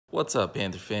What's up,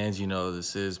 Panther fans? You know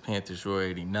this is Panthers Roy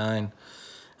 89.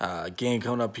 Game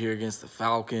coming up here against the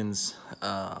Falcons.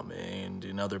 And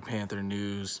in other Panther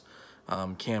news,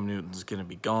 Cam Newton's going to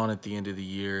be gone at the end of the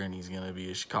year, and he's going to be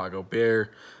a Chicago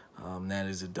Bear. That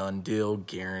is a done deal,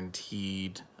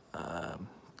 guaranteed.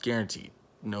 Guaranteed.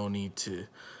 No need to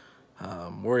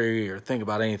worry or think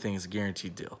about anything. It's a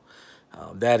guaranteed deal.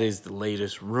 That is the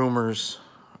latest rumors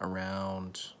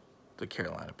around the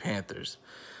Carolina Panthers.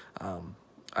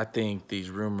 I think these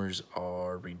rumors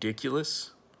are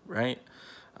ridiculous, right?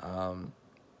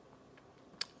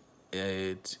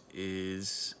 It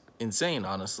is insane,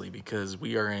 honestly, because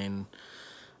we are in,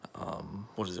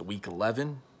 week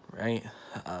 11, right?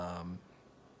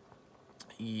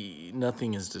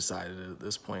 Nothing is decided at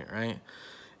this point, right?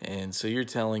 And so you're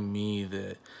telling me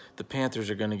that the Panthers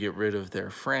are going to get rid of their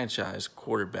franchise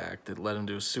quarterback that led them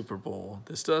to a Super Bowl.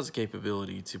 This does have the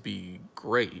capability to be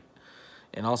great,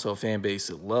 and also a fan base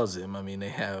that loves him. I mean, they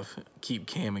have Keep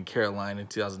Cam in Carolina in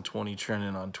 2020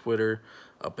 trending on Twitter,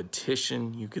 a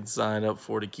petition you could sign up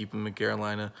for to keep him in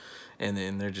Carolina, and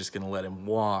then they're just going to let him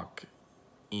walk,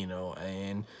 and,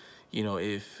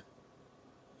 if,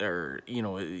 or,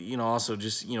 also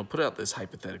just, put out this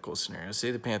hypothetical scenario.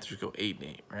 Say the Panthers go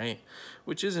 8-8, right?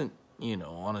 Which isn't,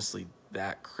 honestly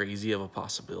that crazy of a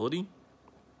possibility.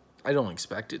 I don't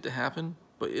expect it to happen,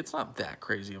 but it's not that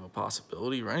crazy of a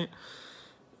possibility, right?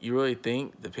 You really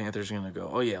think the Panthers are going to go,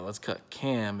 oh, yeah, let's cut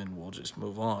Cam and we'll just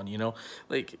move on,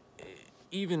 Like,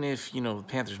 even if, the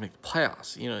Panthers make the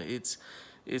playoffs,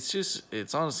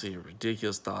 it's honestly a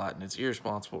ridiculous thought, and it's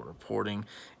irresponsible reporting.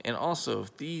 And also,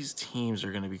 if these teams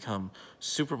are going to become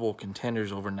Super Bowl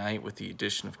contenders overnight with the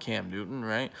addition of Cam Newton,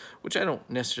 right, which I don't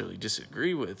necessarily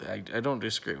disagree with. I don't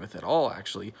disagree with at all,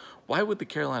 actually. Why would the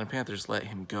Carolina Panthers let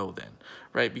him go then,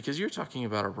 right? Because you're talking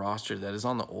about a roster that is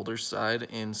on the older side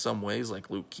in some ways, like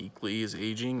Luke Kuechly is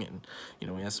aging, and,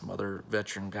 we have some other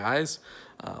veteran guys.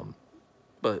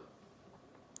 But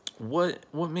what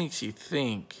makes you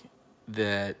think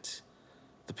that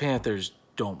the Panthers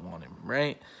don't want him,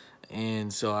 right?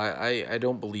 And so I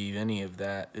don't believe any of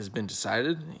that has been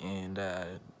decided. And,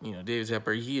 David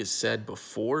Tepper, he has said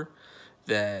before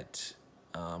that,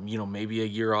 maybe a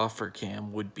year off for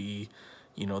Cam would be,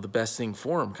 the best thing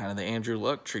for him, kind of the Andrew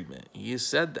Luck treatment. He has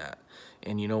said that.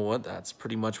 And you know what? That's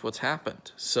pretty much what's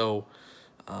happened. So,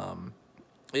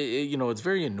 it's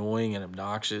very annoying and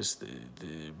obnoxious, the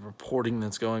reporting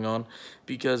that's going on,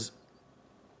 because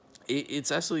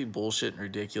it's absolutely bullshit and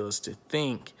ridiculous to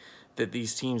think that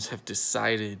these teams have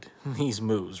decided these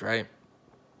moves, right?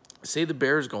 Say the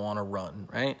Bears go on a run,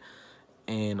 right?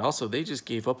 And also, they just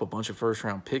gave up a bunch of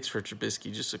first-round picks for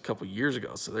Trubisky just a couple years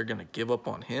ago, so they're going to give up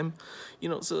on him.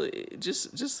 So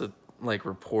just the,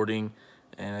 reporting,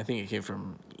 and I think it came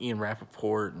from Ian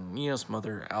Rappaport and, some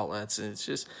other outlets, and it's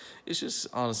just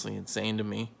honestly insane to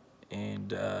me.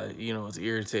 And, it's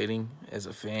irritating as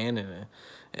a fan, and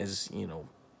as,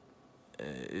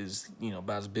 is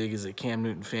about as big as a Cam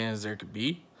Newton fan as there could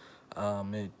be.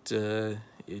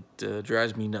 It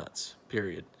drives me nuts,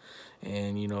 period.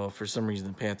 And for some reason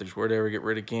the Panthers were to ever get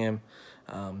rid of Cam,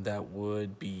 that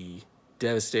would be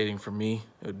devastating for me.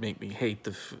 It would make me hate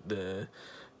the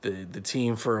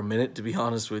team for a minute, to be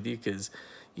honest with you, because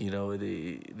you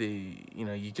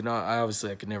cannot.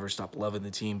 I could never stop loving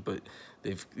the team, but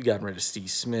they've gotten rid of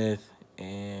Steve Smith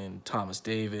and Thomas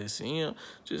Davis, and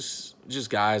just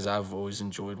guys I've always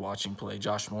enjoyed watching play.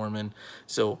 Josh Norman.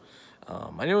 So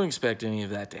I don't expect any of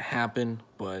that to happen,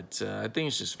 but I think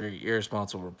it's just very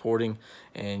irresponsible reporting.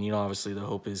 And obviously the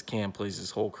hope is Cam plays his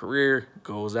whole career,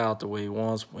 goes out the way he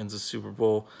wants, wins a Super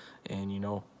Bowl, and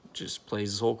just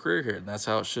plays his whole career here, and that's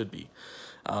how it should be.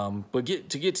 But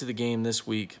to get to the game this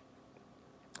week.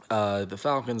 The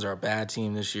Falcons are a bad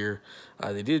team this year.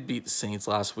 They did beat the Saints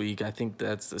last week. I think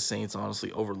that's the Saints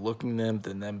honestly overlooking them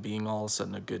than them being all of a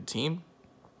sudden a good team.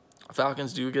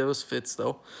 Falcons do give us fits,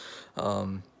 though.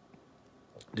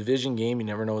 Division game, you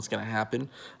never know what's going to happen.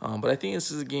 But I think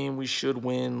this is a game we should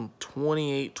win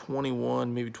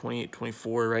 28-21, maybe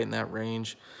 28-24, right in that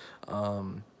range.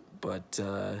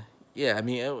 Yeah,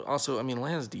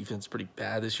 Atlanta's defense is pretty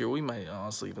bad this year. We might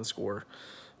honestly even score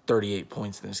 38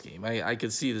 points in this game. I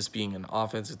could see this being an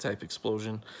offensive type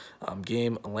explosion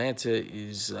game. Atlanta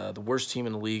is the worst team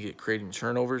in the league at creating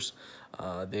turnovers.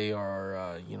 They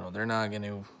are, they're not going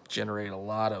to generate a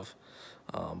lot of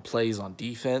plays on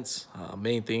defense.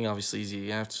 Main thing, obviously, is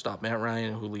you have to stop Matt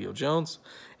Ryan and Julio Jones,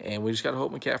 and we just got to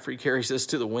hope McCaffrey carries us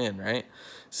to the win, right?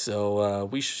 So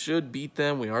we should beat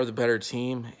them. We are the better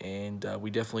team, and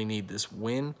we definitely need this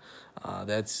win.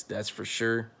 That's for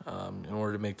sure. In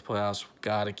order to make the playoffs, we've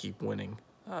got to keep winning.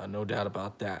 No doubt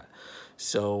about that.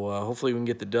 So hopefully we can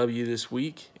get the W this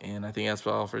week, and I think that's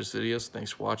about all for this video. So thanks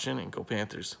for watching, and go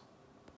Panthers.